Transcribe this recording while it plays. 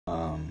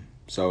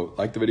So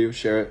like the video,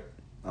 share it,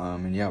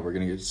 and yeah, we're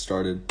gonna get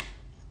started.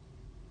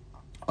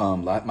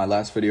 My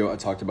last video, I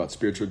talked about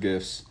spiritual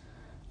gifts.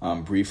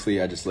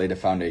 Briefly, I just laid a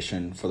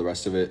foundation for the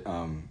rest of it.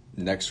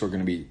 Next, we're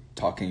going to be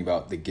talking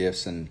about the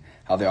gifts and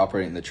how they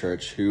operate in the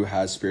church. Who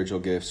has spiritual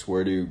gifts?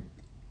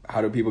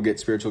 How do people get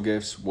spiritual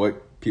gifts?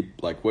 What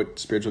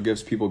spiritual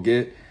gifts people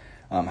get?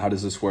 How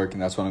does this work?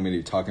 And that's what I'm going to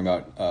be talking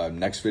about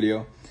next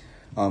video.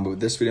 But with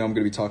this video, I'm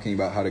going to be talking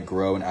about how to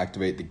grow and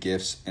activate the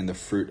gifts and the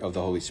fruit of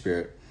the Holy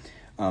Spirit.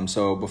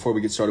 So before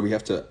we get started, we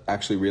have to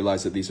actually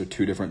realize that these are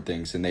two different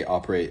things and they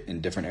operate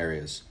in different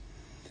areas.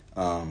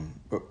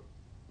 But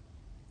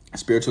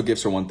spiritual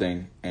gifts are one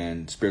thing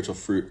and spiritual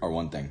fruit are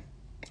one thing,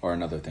 or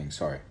another thing,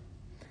 sorry.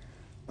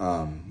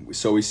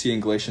 So we see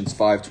in Galatians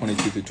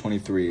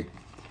 5:22-23,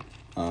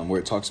 where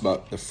it talks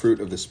about the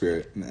fruit of the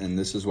Spirit, and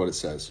this is what it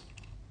says.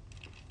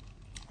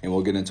 And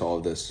we'll get into all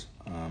of this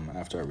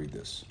after I read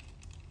this.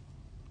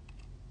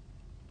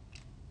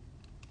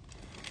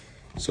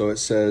 So it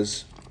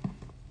says,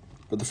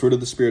 "But the fruit of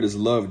the Spirit is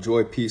love,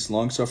 joy, peace,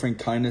 long-suffering,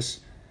 kindness,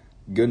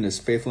 goodness,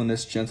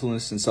 faithfulness,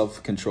 gentleness, and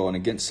self-control. And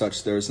against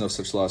such there is no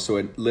such law." So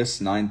it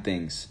lists 9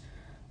 things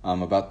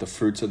about the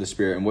fruits of the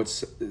Spirit. And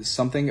what's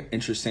something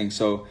interesting,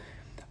 so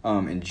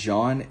in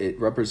John, it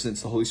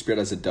represents the Holy Spirit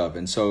as a dove.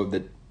 And so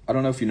I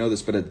don't know if you know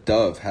this, but a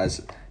dove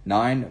has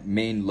 9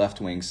 main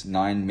left wings,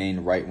 9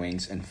 main right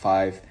wings, and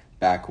 5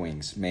 back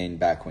wings, main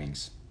back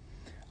wings.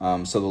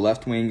 So the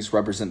left wings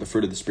represent the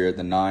fruit of the Spirit.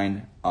 The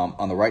 9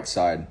 on the right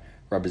side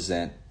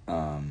represent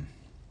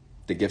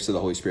the gifts of the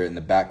Holy Spirit, and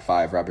the back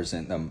 5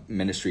 represent the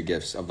ministry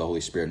gifts of the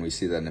Holy Spirit. And we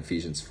see that in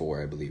Ephesians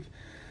 4, I believe.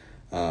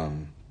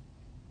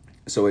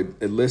 So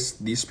it lists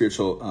these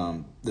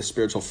the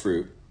spiritual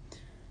fruit.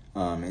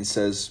 It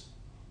says,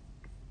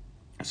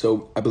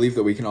 so I believe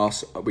that we can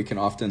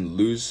often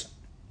lose,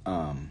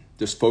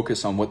 just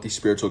focus on what these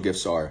spiritual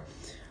gifts are.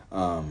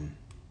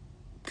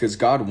 Because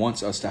God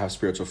wants us to have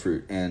spiritual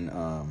fruit. And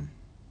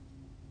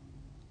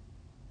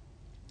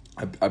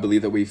I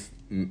believe that we've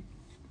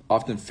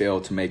often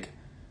failed to make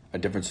a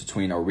difference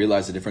between, or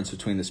realize the difference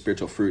between the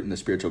spiritual fruit and the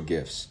spiritual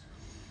gifts.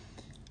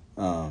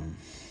 Do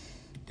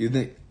you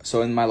think,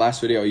 so in my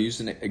last video, I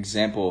used an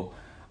example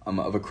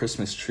of a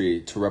Christmas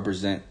tree to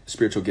represent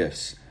spiritual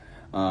gifts.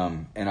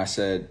 And I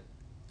said,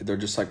 they're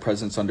just like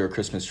presents under a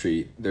Christmas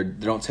tree. They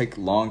don't take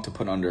long to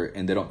put under,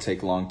 and they don't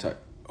take long to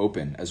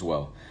open as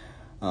well.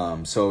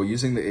 So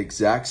using the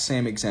exact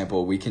same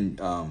example, we can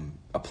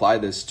apply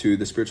this to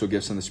the spiritual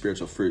gifts and the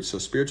spiritual fruit. So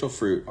spiritual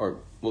fruit,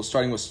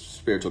 starting with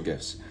spiritual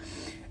gifts,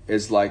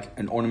 is like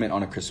an ornament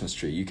on a Christmas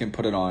tree. You can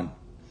put it on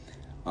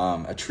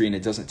a tree and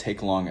it doesn't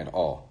take long at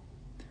all.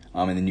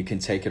 And then you can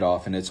take it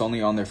off, and it's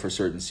only on there for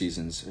certain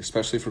seasons,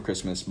 especially for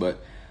Christmas.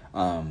 But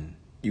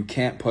you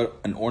can't put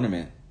an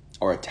ornament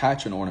or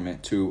attach an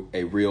ornament to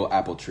a real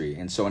apple tree.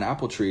 And so an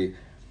apple tree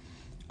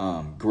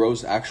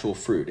grows actual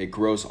fruit. It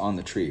grows on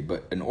the tree,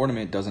 but an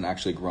ornament doesn't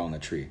actually grow on the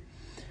tree.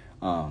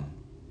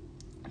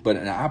 But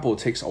an apple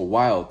takes a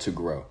while to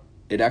grow.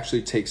 It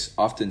actually takes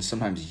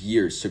sometimes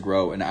years to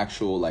grow an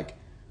actual,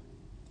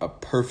 a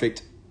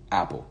perfect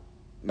apple,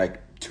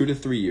 2 to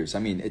 3 years. I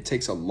mean, it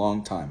takes a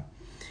long time.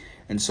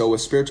 And so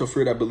with spiritual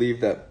fruit, I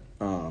believe that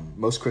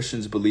most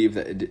Christians believe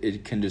that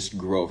it can just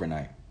grow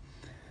overnight.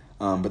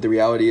 But the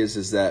reality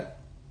is that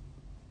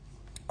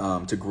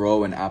to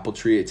grow an apple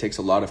tree, it takes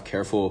a lot of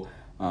careful,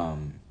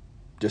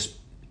 just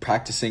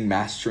practicing,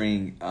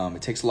 mastering.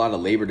 It takes a lot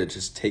of labor to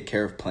just take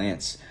care of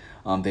plants.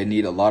 They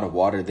need a lot of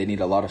water. They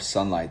need a lot of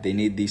sunlight. They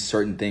need these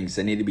certain things.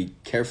 They need to be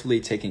carefully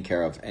taken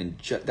care of. And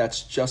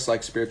that's just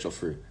like spiritual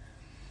fruit.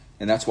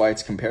 And that's why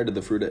it's compared to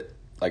the fruit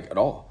at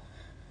all.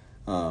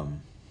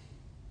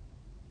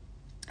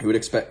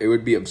 It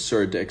would be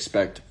absurd to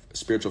expect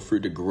spiritual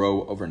fruit to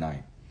grow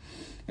overnight.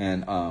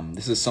 And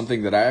this is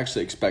something that I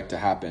actually expected to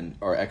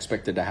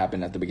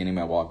happen at the beginning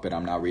of my walk, but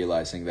I'm now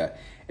realizing that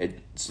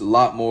it's a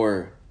lot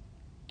more.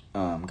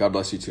 God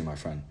bless you too, my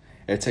friend.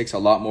 It takes a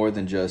lot more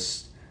than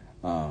just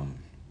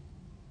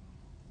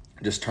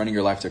turning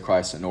your life to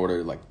Christ in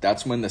order.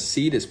 That's when the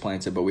seed is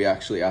planted, but we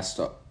actually have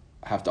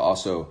to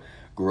also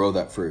grow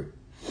that fruit.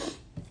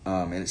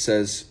 And it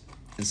says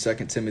in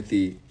 2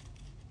 Timothy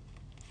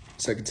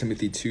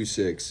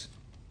 2:6,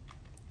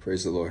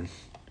 praise the Lord.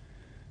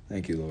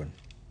 Thank you, Lord.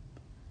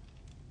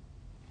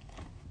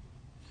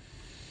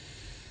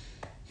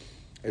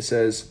 It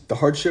says, a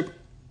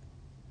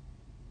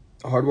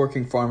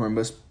hardworking farmer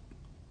must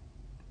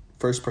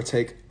first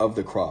partake of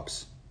the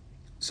crops.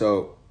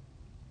 So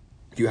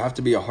you have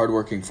to be a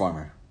hardworking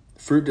farmer.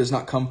 Fruit does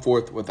not come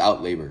forth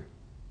without labor.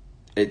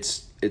 You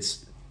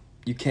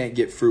can't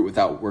get fruit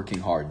without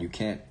working hard. You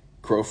can't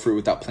grow fruit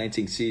without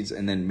planting seeds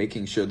and then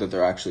making sure that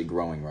they're actually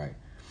growing right.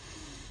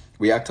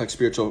 We act like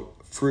spiritual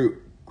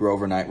fruit grow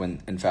overnight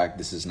when, in fact,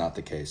 this is not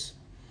the case.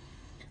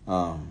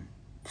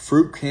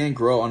 Fruit can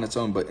grow on its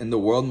own, but in the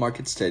world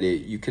markets today,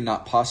 you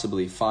cannot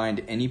possibly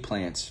find any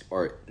plants,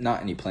 or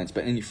not any plants,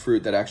 but any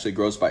fruit that actually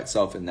grows by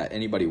itself and that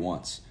anybody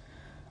wants.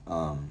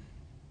 Well,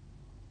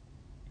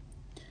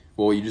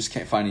 you just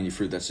can't find any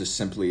fruit that's just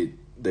simply,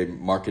 they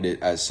market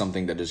it as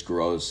something that just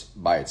grows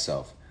by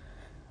itself.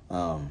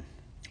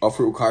 All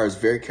fruit requires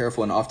very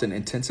careful and often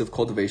intensive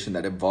cultivation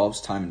that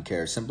involves time and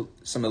care.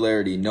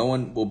 Similarity, no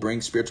one will bring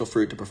spiritual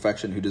fruit to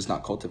perfection who does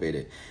not cultivate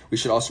it. We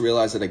should also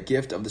realize that a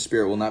gift of the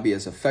Spirit will not be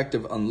as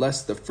effective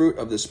unless the fruit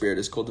of the Spirit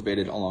is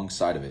cultivated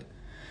alongside of it.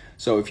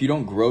 So if you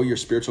don't grow your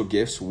spiritual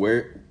gifts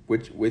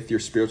with your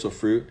spiritual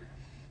fruit,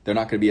 they're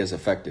not going to be as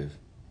effective.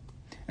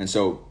 And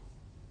so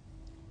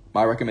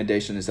my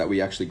recommendation is that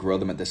we actually grow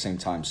them at the same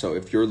time. So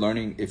if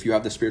you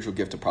have the spiritual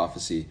gift of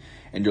prophecy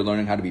and you're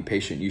learning how to be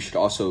patient, you should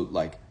also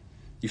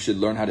you should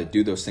learn how to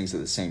do those things at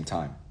the same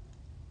time.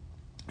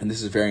 And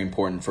this is very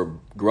important for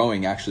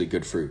growing actually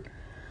good fruit.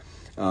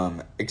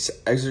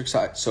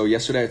 So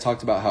yesterday I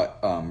talked about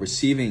how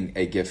receiving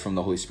a gift from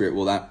the Holy Spirit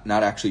will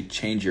not actually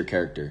change your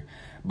character,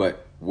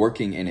 but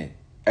working in it,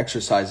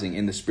 exercising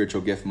in the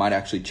spiritual gift might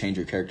actually change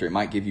your character. It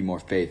might give you more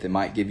faith. It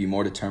might give you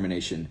more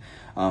determination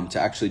to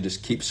actually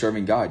just keep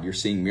serving God. You're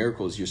seeing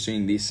miracles. You're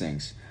seeing these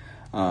things.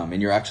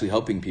 And you're actually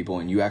helping people,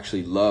 and you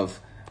actually love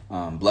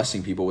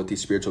blessing people with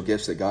these spiritual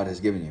gifts that God has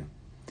given you.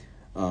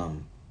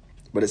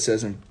 But it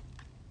says in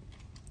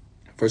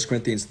 1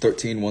 Corinthians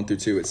 13,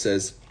 1-2, it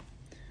says,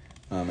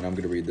 and I'm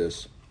going to read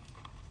this.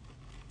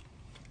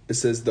 It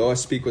says, though I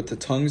speak with the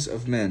tongues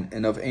of men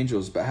and of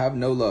angels, but I have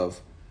not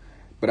love,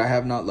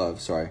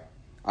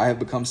 I have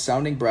become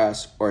sounding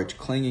brass or a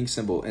clanging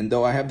cymbal. And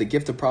though I have the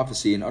gift of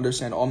prophecy and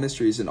understand all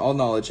mysteries and all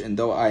knowledge, and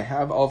though I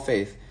have all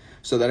faith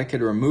so that I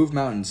could remove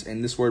mountains,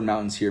 and this word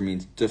mountains here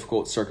means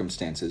difficult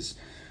circumstances,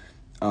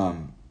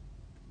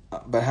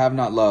 but have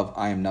not love,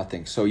 I am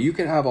nothing. So you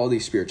can have all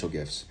these spiritual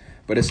gifts,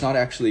 but it's not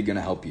actually going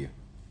to help you.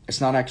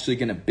 It's not actually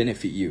going to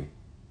benefit you.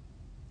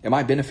 It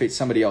might benefit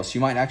somebody else.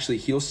 You might actually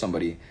heal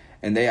somebody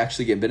and they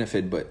actually get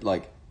benefited, but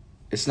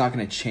it's not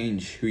going to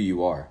change who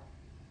you are.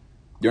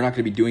 You're not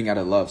going to be doing out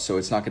of love, so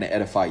it's not going to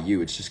edify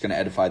you. It's just going to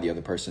edify the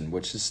other person,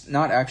 which is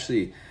not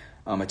actually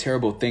a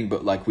terrible thing,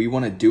 but we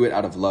want to do it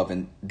out of love.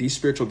 And these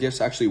spiritual gifts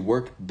actually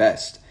work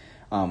best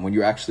when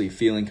you're actually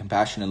feeling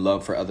compassion and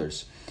love for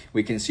others.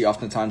 We can see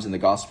oftentimes in the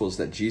Gospels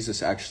that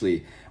Jesus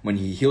actually, when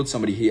he healed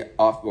somebody,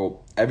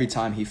 every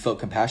time he felt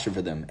compassion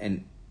for them.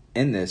 And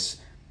in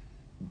this,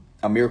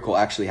 a miracle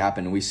actually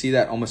happened. And we see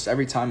that almost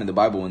every time in the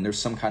Bible when there's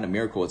some kind of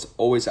miracle, it's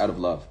always out of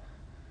love.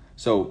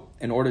 So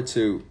in order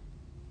to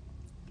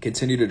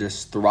continue to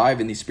just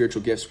thrive in these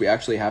spiritual gifts, we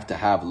actually have to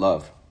have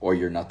love, or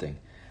you're nothing.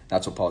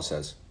 That's what Paul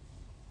says.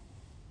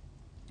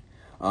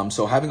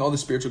 So having all the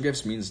spiritual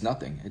gifts means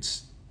nothing.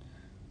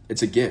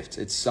 It's a gift.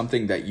 It's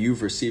something that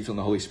you've received from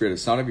the Holy Spirit.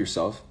 It's not of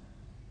yourself.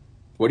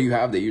 What do you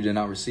have that you did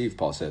not receive,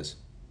 Paul says?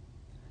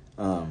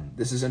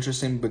 This is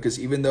interesting because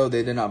even though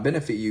they did not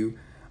benefit you,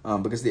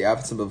 because of the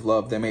absence of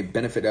love, they may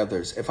benefit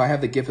others. If I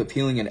have the gift of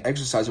healing and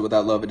exercise it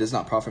without love, it does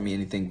not profit me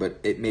anything, but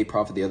it may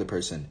profit the other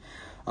person.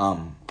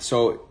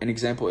 So an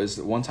example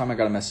is one time I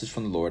got a message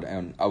from the Lord,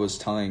 and I was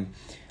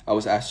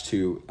asked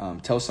to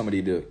tell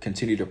somebody to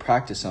continue to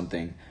practice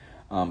something,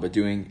 but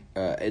doing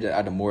it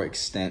at a more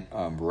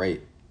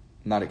rate.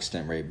 Not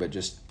extent rate, but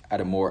just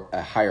at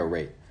a higher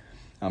rate.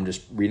 I'm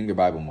just reading the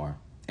Bible more.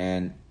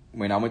 And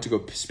when I went to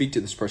go speak to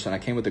this person, I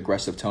came with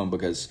aggressive tone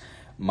because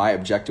my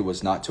objective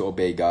was not to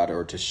obey God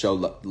or to show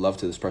love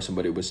to this person,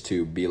 but it was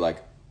to be like,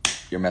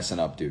 you're messing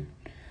up, dude.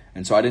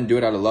 And so I didn't do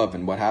it out of love.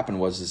 And what happened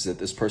was that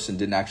this person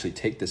didn't actually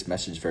take this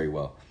message very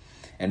well.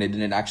 And it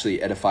didn't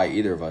actually edify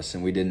either of us.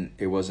 And it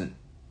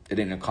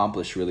didn't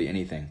accomplish really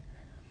anything.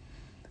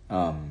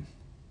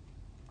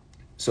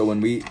 So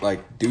when we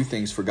do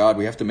things for God,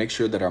 we have to make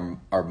sure that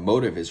our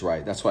motive is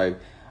right. That's why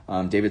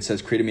David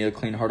says, create in me a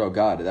clean heart, O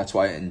God. That's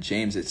why in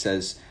James it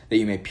says that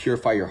you may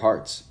purify your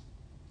hearts.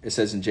 It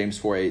says in James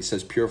 4:8, it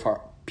says,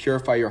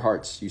 purify your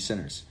hearts, you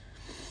sinners.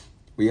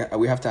 We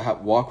have to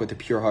walk with a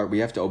pure heart. We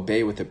have to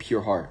obey with a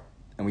pure heart.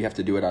 And we have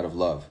to do it out of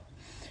love.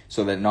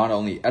 So that not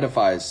only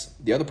edifies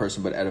the other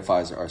person, but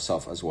edifies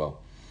ourselves as well.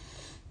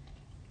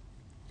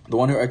 The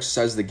one who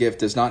exercises the gift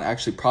does not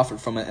actually profit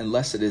from it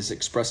unless it is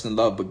expressed in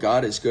love. But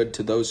God is good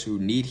to those who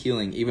need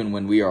healing, even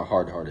when we are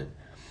hard-hearted.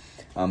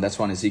 That's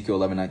why in Ezekiel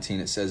 11:19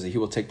 it says that he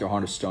will take their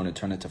heart of stone and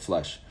turn it to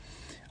flesh.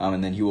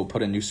 And then he will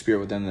put a new spirit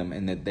within them,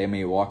 and that they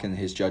may walk in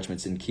his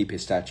judgments and keep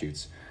his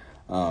statutes.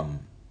 And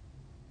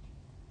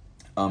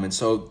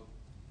so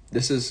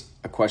this is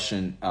a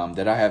question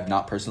that I have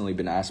not personally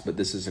been asked, but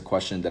this is a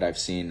question that I've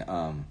seen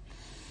a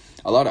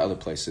lot of other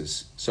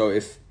places. So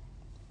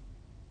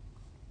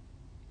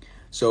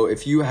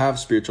if you have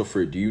spiritual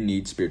fruit, do you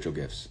need spiritual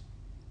gifts?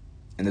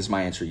 And this is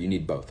my answer. You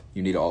need both.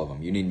 You need all of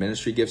them. You need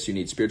ministry gifts. You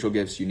need spiritual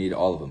gifts. You need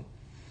all of them.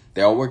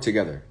 They all work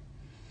together.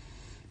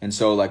 And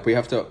so we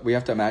have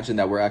to imagine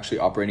that we're actually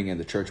operating in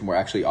the church and we're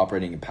actually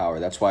operating in power.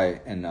 That's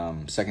why in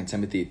 2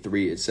 Timothy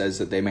 3, it says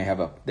that they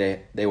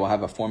will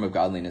have a form of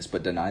godliness,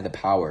 but deny the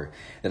power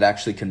that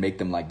actually can make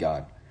them like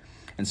God.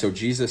 And so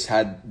Jesus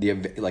had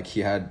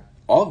he had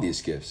all of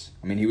these gifts.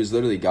 I mean, he was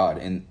literally God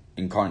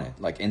incarnate,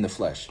 in the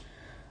flesh.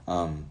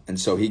 And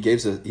so he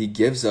gives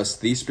us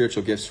these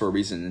spiritual gifts for a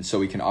reason, and so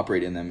we can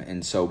operate in them,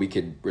 and so we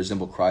could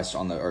resemble Christ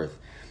on the earth.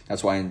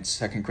 That's why in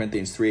 2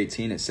 Corinthians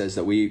 3:18 it says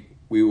that we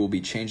will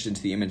be changed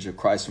into the image of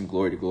Christ from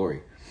glory to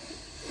glory.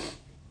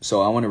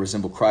 So I want to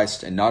resemble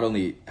Christ, and not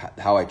only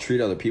how I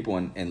treat other people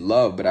in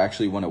love, but I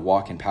actually want to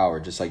walk in power,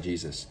 just like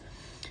Jesus.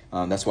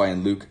 That's why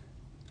in Luke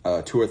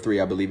 2 or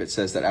 3, I believe it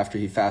says that after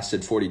he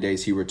fasted 40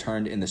 days, he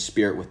returned in the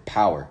Spirit with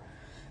power.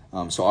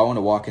 So I want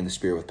to walk in the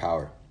Spirit with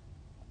power.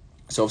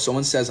 So if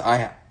someone says,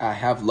 I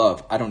have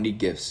love, I don't need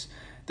gifts,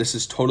 this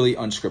is totally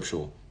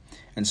unscriptural.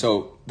 And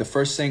so the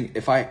first thing,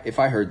 if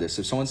I heard this,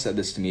 if someone said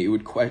this to me, it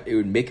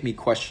would make me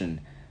question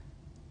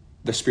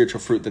the spiritual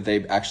fruit that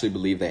they actually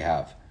believe they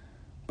have,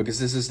 because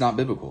this is not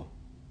biblical.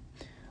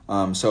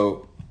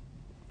 So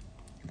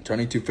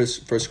turning to 1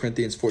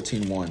 Corinthians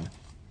 14:1,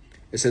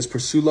 it says,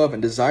 pursue love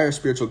and desire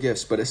spiritual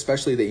gifts, but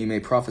especially that you may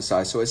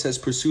prophesy. So it says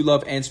pursue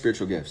love and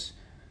spiritual gifts.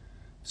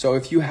 So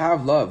if you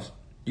have love,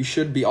 you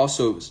should be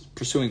also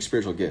pursuing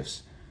spiritual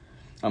gifts.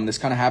 This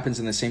kind of happens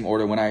in the same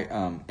order when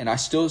I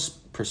still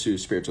pursue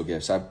spiritual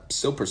gifts. I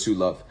still pursue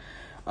love.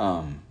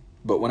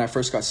 But when I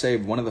first got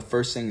saved, one of the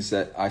first things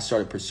that I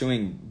started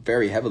pursuing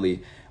very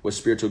heavily was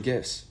spiritual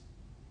gifts.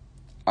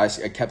 I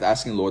kept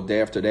asking the Lord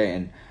day after day,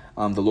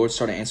 and the Lord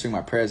started answering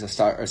my prayers.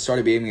 I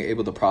started being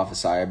able to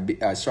prophesy.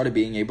 I started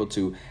being able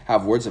to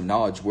have words of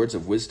knowledge, words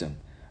of wisdom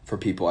for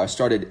people. I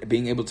started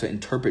being able to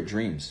interpret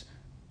dreams.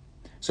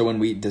 So when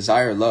we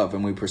desire love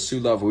and we pursue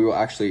love, we will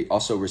actually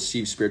also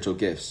receive spiritual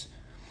gifts.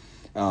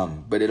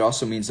 But it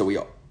also means that we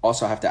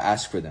also have to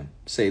ask for them.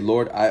 Say,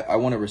 Lord, I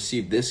want to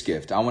receive this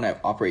gift. I want to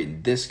operate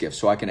in this gift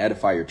so I can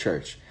edify your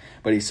church.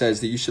 But he says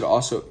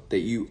that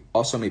you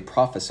also may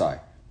prophesy.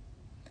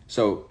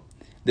 So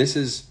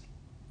this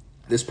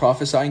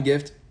prophesying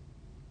gift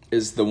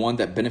is the one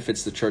that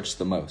benefits the church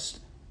the most,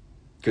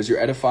 because you're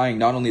edifying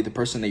not only the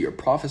person that you're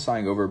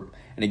prophesying over,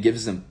 and it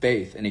gives them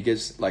faith, and it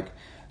gives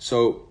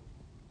so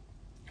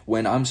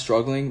when I'm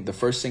struggling, the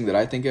first thing that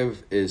I think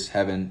of is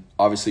heaven,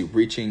 obviously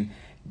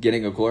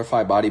getting a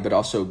glorified body, but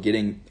also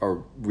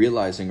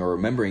realizing or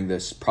remembering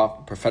this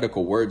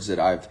prophetical words that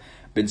have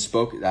been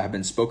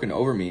spoken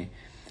over me,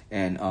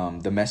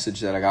 and the message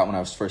that I got when I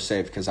was first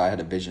saved, because I had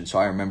a vision. So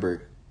I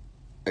remember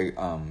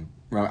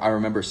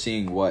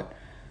seeing what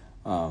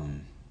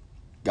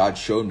God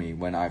showed me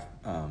when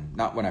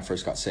not when I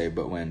first got saved,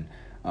 but when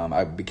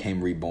I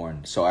became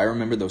reborn. So I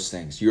remember those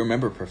things. You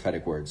remember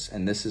prophetic words,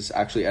 and this is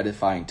actually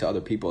edifying to other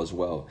people as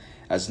well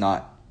as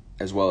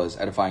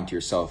edifying to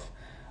yourself.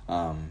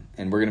 And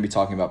we're going to be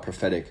talking about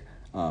prophetic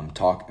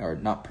talk, or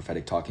not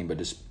prophetic talking, but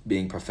just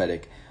being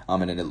prophetic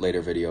in a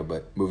later video.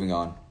 But moving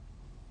on,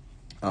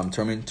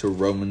 turning to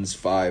Romans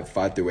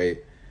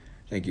 5:5-8.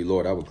 Thank you,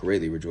 Lord. I will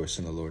greatly rejoice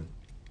in the Lord.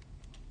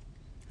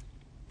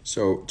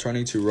 So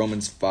turning to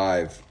Romans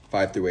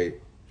 5:5-8,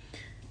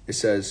 it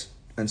says,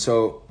 and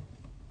so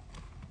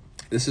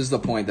this is the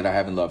point that I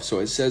have in love. So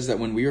it says that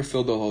when we are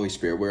filled with the Holy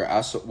Spirit,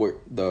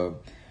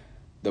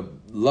 the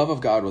love of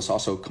God was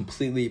also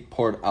completely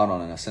poured out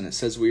on us. And it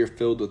says we are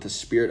filled with the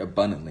Spirit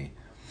abundantly.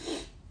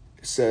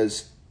 It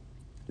says,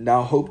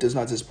 now hope does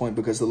not disappoint,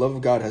 because the love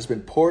of God has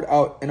been poured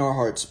out in our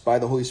hearts by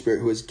the Holy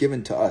Spirit who is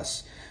given to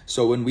us.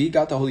 So when we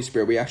got the Holy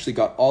Spirit, we actually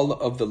got all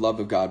of the love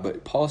of God.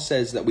 But Paul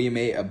says that we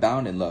may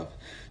abound in love.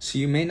 So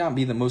you may not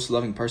be the most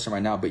loving person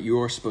right now, but you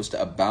are supposed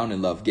to abound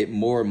in love, get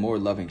more and more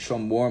loving, show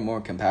more and more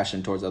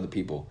compassion towards other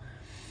people.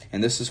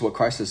 And this is what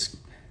Christ has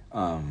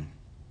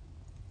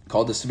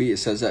called us to be. It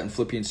says that in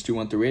Philippians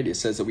 2:1-8, it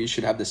says that we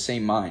should have the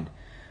same mind.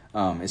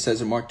 It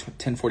says in Mark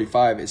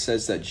 10:45, it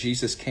says that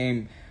Jesus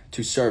came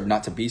to serve,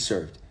 not to be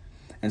served.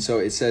 And so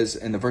it says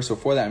in the verse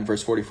before that, in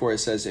verse 44, it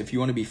says, if you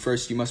want to be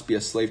first, you must be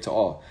a slave to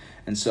all.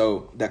 And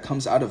so that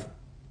comes out of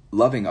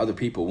loving other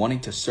people,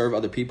 wanting to serve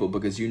other people,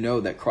 because you know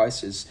that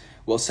Christ is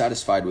well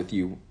satisfied with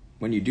you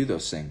when you do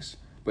those things.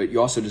 But you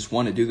also just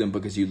want to do them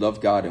because you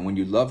love God. And when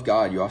you love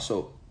God, you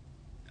also,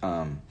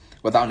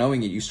 without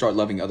knowing it, you start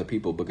loving other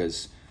people,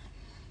 because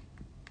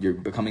you're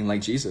becoming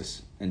like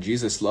Jesus. And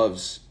Jesus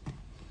loves,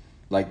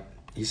 like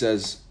he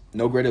says,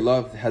 no greater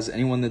love has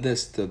anyone than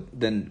this,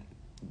 than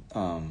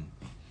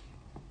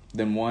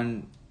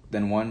one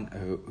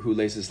who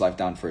lays his life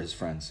down for his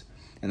friends.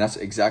 And that's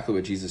exactly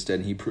what Jesus did.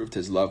 And he proved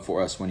his love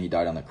for us when he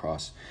died on the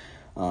cross.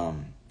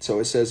 So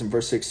it says in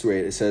verse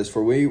 6-8, it says,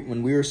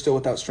 when we were still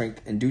without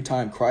strength, in due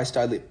time Christ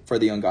died for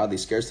the ungodly.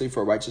 Scarcely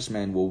for a righteous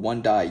man will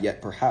one die,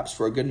 yet perhaps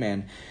for a good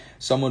man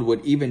someone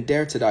would even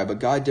dare to die. But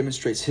God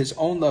demonstrates his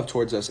own love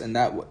towards us, and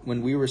that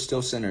when we were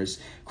still sinners,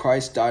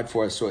 Christ died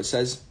for us. So it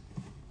says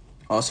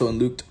also in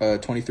Luke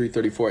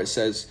 23:34, it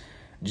says,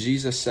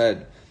 Jesus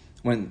said,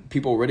 when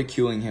people were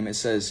ridiculing him, it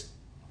says,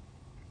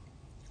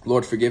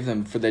 Lord, forgive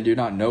them, for they do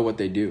not know what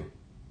they do.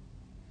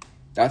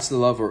 That's the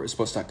love we're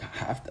supposed to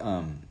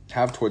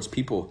have towards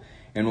people.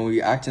 And when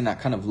we act in that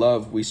kind of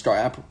love, we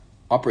start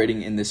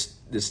operating in this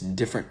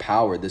different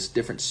power, this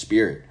different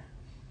spirit.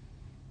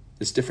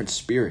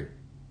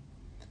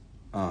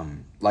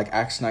 Like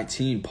Acts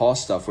 19,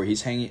 Paul's stuff, where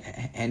he's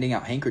handing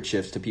out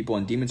handkerchiefs to people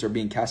and demons are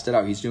being casted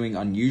out. He's doing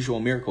unusual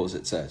miracles,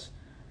 it says.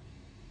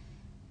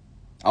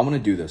 I want to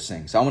do those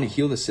things. I want to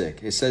heal the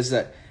sick. It says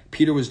that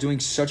Peter was doing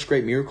such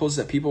great miracles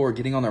that people were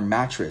getting on their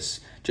mattress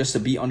just to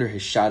be under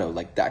his shadow,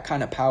 like that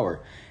kind of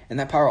power. And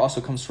that power also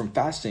comes from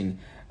fasting.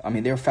 I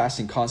mean, they were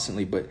fasting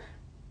constantly, but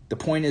the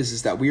point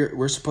is that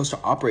we're supposed to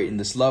operate in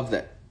this love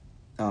that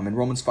in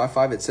Romans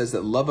 5:5 it says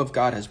that love of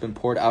God has been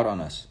poured out on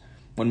us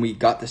when we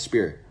got the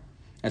Spirit.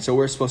 And so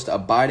we're supposed to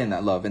abide in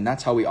that love, and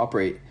that's how we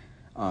operate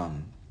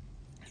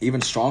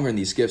even stronger in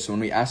these gifts when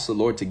we ask the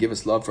Lord to give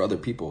us love for other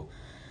people.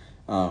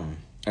 And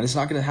it's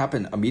not going to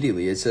happen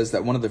immediately. It says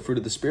that one of the fruit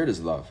of the Spirit is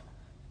love.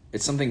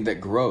 It's something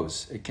that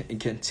grows. It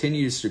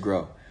continues to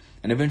grow.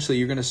 And eventually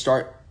you're going to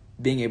start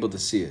being able to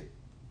see it.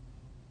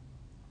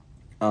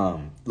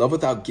 Love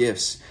without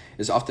gifts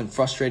is often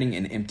frustrating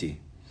and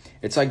empty.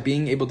 It's like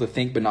being able to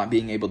think but not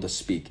being able to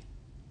speak.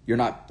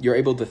 You're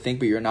able to think,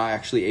 but you're not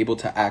actually able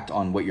to act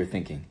on what you're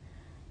thinking.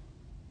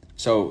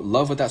 So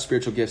love without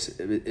spiritual gifts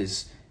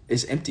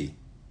is empty,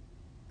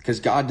 because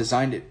God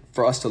designed it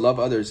for us to love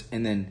others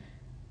and then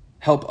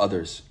help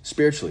others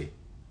spiritually.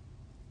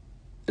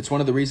 It's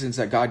one of the reasons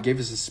that God gave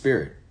us the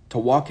Spirit, to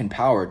walk in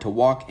power, to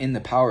walk in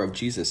the power of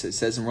Jesus. It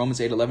says in Romans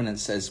 8:11, it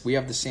says, we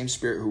have the same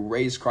Spirit who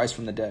raised Christ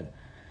from the dead.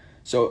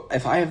 So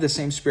if I have the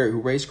same Spirit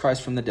who raised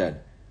Christ from the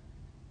dead,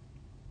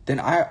 then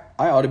I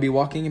ought to be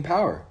walking in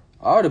power.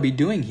 I ought to be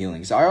doing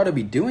healings. I ought to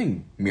be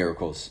doing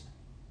miracles.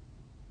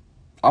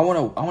 I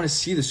want to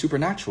see the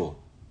supernatural.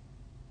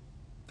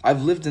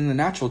 I've lived in the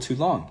natural too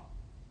long.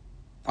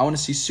 I want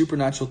to see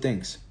supernatural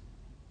things.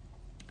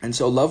 And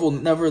so love will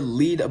never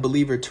lead a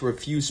believer to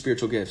refuse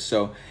spiritual gifts.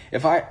 So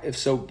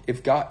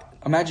if God,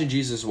 imagine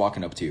Jesus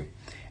walking up to you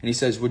and he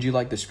says, would you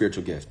like the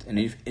spiritual gift?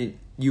 And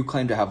you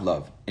claim to have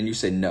love and you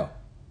say no.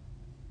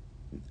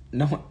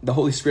 No, the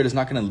Holy Spirit is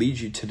not going to lead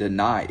you to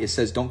deny. It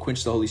says don't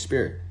quench the Holy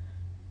Spirit.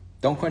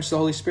 Don't quench the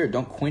Holy Spirit.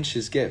 Don't quench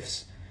his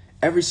gifts.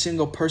 Every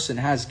single person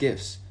has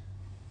gifts.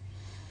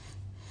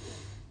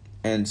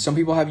 And some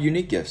people have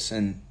unique gifts,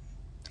 and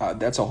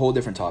that's a whole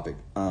different topic.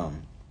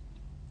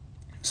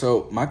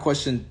 So my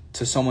question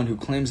to someone who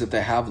claims that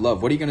they have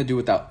love, what are you going to do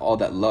without all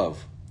that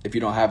love if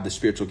you don't have the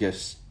spiritual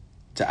gifts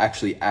to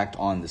actually act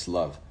on this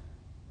love?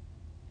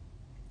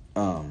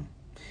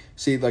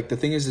 See, like the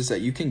thing is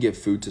that you can give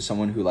food to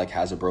someone who like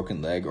has a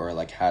broken leg or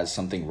like has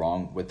something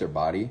wrong with their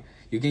body.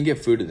 You can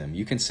give food to them.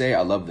 You can say,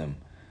 I love them.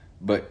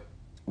 But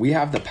we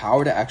have the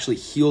power to actually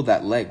heal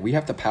that leg. We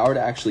have the power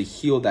to actually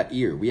heal that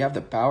ear. We have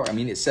the power. I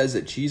mean, it says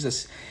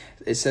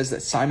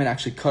that Simon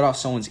actually cut off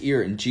someone's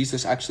ear and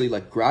Jesus actually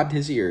like grabbed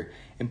his ear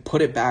and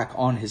put it back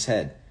on his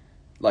head.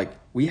 Like,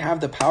 we have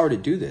the power to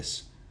do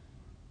this.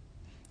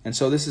 And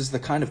so this is the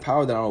kind of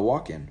power that I want to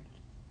walk in.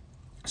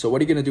 So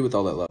what are you going to do with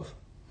all that love?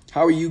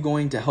 How are you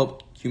going to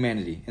help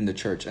humanity in the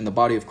church and the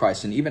body of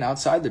Christ and even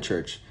outside the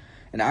church?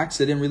 In Acts,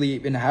 they didn't really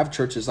even have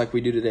churches like we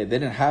do today. They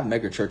didn't have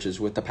mega churches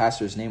with the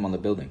pastor's name on the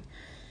building.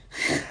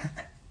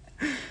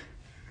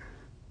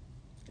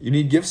 You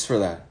need gifts for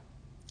that.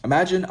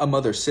 Imagine a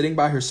mother sitting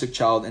by her sick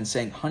child and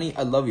saying, honey,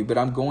 I love you, but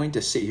I'm going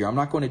to sit here. I'm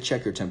not going to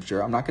check your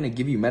temperature. I'm not going to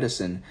give you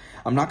medicine.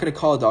 I'm not going to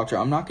call a doctor.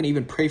 I'm not going to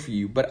even pray for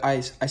you, but I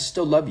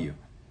still love you.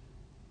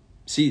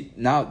 See,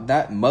 now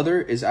that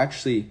mother is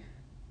actually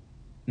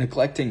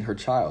neglecting her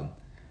child.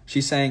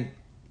 She's saying,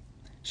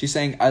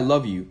 I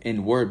love you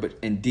in word, but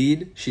in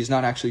deed, she's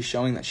not actually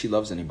showing that she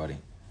loves anybody.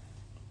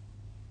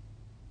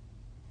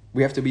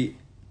 We have to be,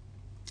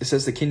 it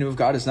says the kingdom of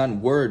God is not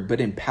in word,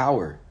 but in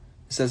power.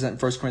 It says that in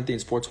 1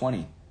 Corinthians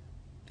 4:20.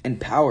 In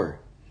power.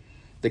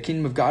 The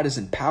kingdom of God is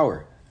in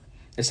power.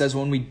 It says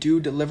when we do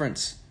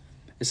deliverance,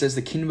 it says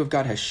the kingdom of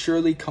God has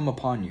surely come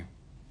upon you.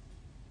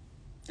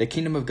 The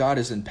kingdom of God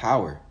is in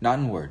power, not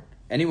in word.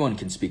 Anyone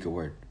can speak a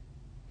word.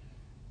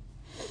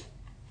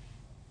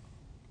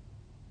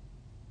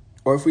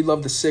 Or if we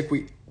love the sick,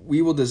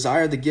 we will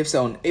desire the gifts that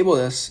will enable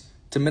us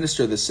to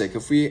minister to the sick,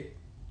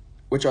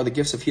 which are the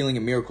gifts of healing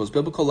and miracles.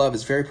 Biblical love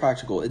is very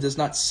practical. It does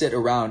not sit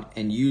around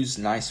and use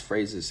nice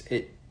phrases.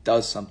 It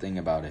does something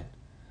about it.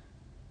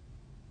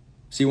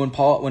 See, when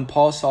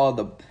Paul saw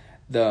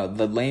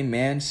the lame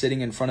man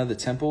sitting in front of the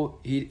temple,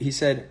 he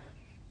said,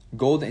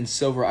 gold and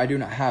silver I do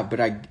not have,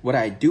 but what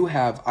I do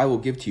have I will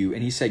give to you.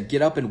 And he said,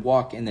 get up and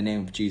walk in the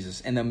name of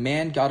Jesus. And the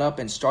man got up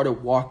and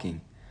started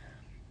walking.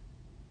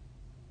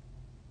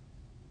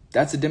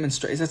 That's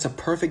a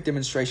perfect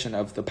demonstration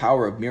of the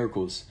power of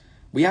miracles.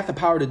 We have the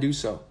power to do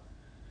so.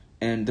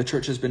 And the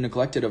church has been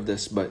neglected of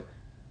this, but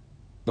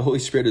the Holy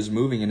Spirit is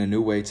moving in a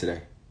new way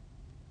today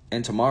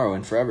and tomorrow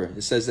and forever.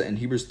 It says that in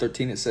Hebrews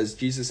 13, it says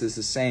Jesus is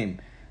the same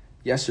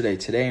yesterday,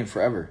 today, and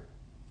forever.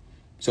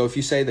 So if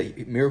you say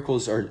that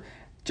miracles are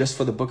just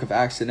for the book of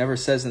Acts, it never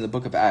says in the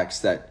book of Acts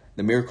that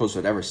the miracles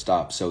would ever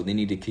stop. So they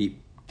need to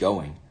keep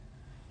going.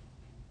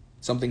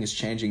 Something is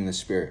changing in the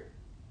Spirit.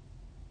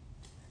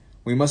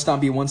 We must not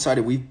be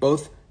one-sided.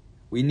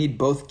 We need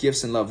both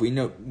gifts and love. We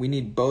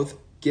need both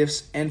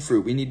gifts and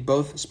fruit. We need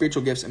both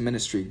spiritual gifts and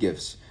ministry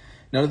gifts.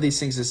 None of these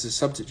things is a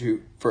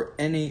substitute for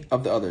any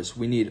of the others.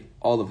 We need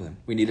all of them.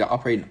 We need to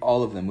operate in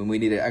all of them, and we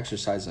need to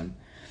exercise them.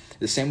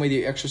 The same way that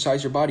you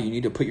exercise your body, you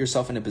need to put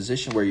yourself in a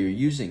position where you're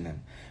using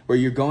them, where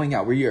you're going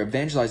out, where you're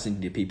evangelizing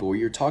to people, where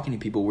you're talking to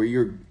people, where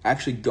you're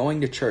actually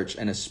going to church,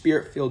 and a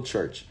spirit-filled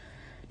church.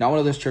 Not one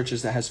of those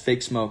churches that has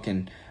fake smoke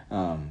and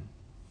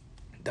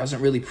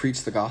doesn't really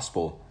preach the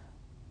gospel.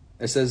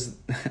 It says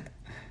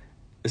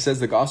It says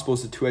the gospel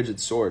is a two-edged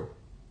sword.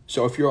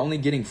 So if you're only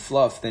getting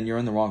fluff, then you're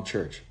in the wrong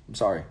church. I'm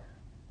sorry.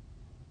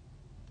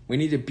 We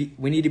need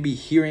to be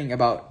hearing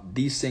about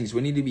these things.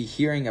 We need to be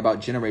hearing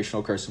about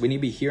generational curses. We need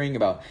to be hearing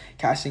about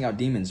casting out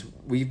demons.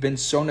 We've been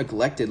so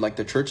neglected, like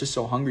the church is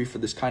so hungry for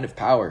this kind of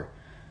power.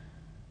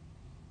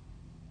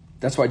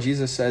 That's why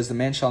Jesus says, the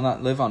man shall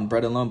not live on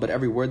bread alone, but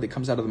every word that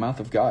comes out of the mouth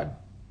of God.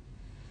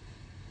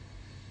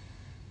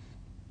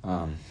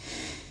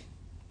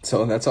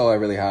 So that's all I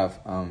really have.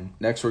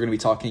 Next, we're going to be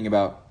talking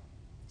about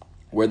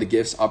where the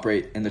gifts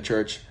operate in the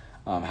church,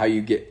 how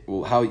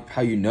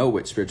you know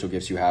what spiritual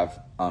gifts you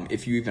have,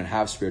 if you even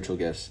have spiritual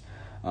gifts.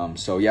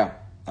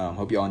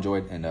 Hope you all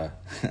enjoyed, and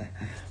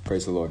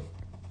praise the Lord.